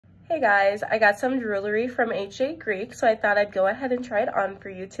Hey guys, I got some jewelry from H.A. Greek, so I thought I'd go ahead and try it on for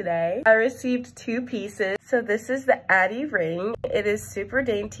you today. I received 2 pieces. So this is the Addie ring. It is super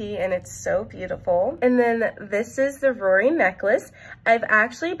dainty and it's so beautiful. And then this is the Rory necklace. I've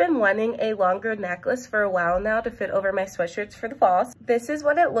actually been wanting a longer necklace for a while now to fit over my sweatshirts for the fall. This is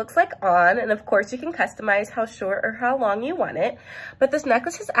what it looks like on, and of course you can customize how short or how long you want it. But this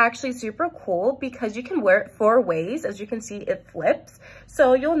necklace is actually super cool because you can wear it 4 ways. As you can see, it flips.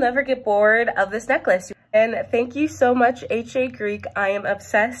 So you'll never get bored of this necklace. And thank you so much, H.A. Greek. I am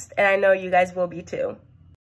obsessed and I know you guys will be too.